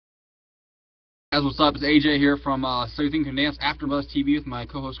Guys, what's up? It's AJ here from So You Think You Can Dance AfterBuzzTV with my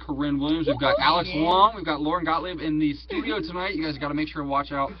co-host Corinne Williams. We've got Alex Wong, we've got Lauren Gottlieb in the studio tonight. You guys got to make sure to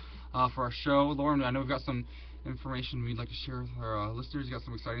watch out for our show. Lauren, I know we've got some information we'd like to share with our listeners. You got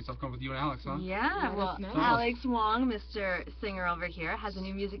some exciting stuff coming with you and Alex, huh? Yeah, well, Alex Wong, Mr. Singer over here, has a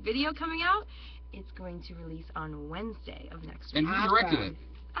new music video coming out. It's going to release on Wednesday of next week. And who directed it?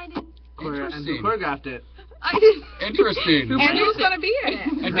 I did. And who choreographed it? I did. Interesting. And who's going to be in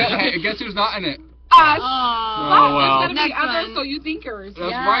it? And guess who's not in it? Us. Oh, well. There's going to be other So You Thinkers.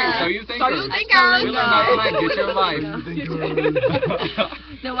 That's right, So You Thinkers. So You Thinkers. We're not tonight, get your life.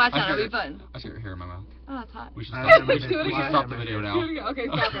 No, watch out, it'll be fun. I should hair in my mouth. Oh, that's hot. We should stop the video now. Okay,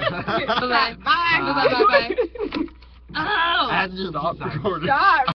 stop it. Bye-bye. Bye. Bye-bye. Oh! I had to just stop recording. Stop.